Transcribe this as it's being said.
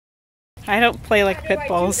I don't play like pit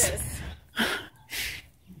bulls.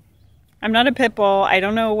 I'm not a pit bull. I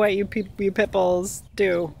don't know what you pit bulls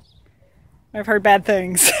do. I've heard bad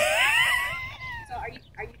things. So are you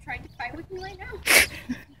trying to fight with me right now?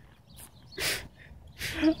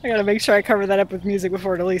 I gotta make sure I cover that up with music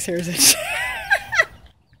before Delise hears it.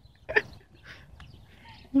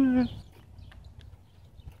 What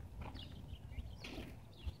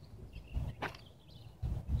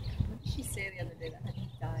did she say the other day that had me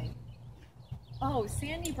dying? Oh,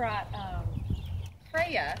 Sandy brought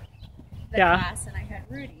Freya the class, and I had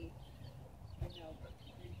Rudy. You know,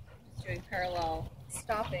 he's doing parallel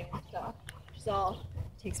stopping and stuff. She's all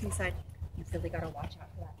takes me aside. You really gotta watch out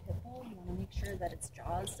for that pit bull. You want to make sure that its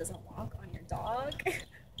jaws doesn't walk on your dog.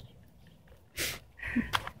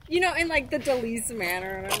 You know, in like the Delise manner,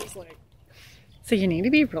 and I was like, so you need to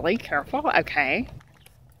be really careful, okay?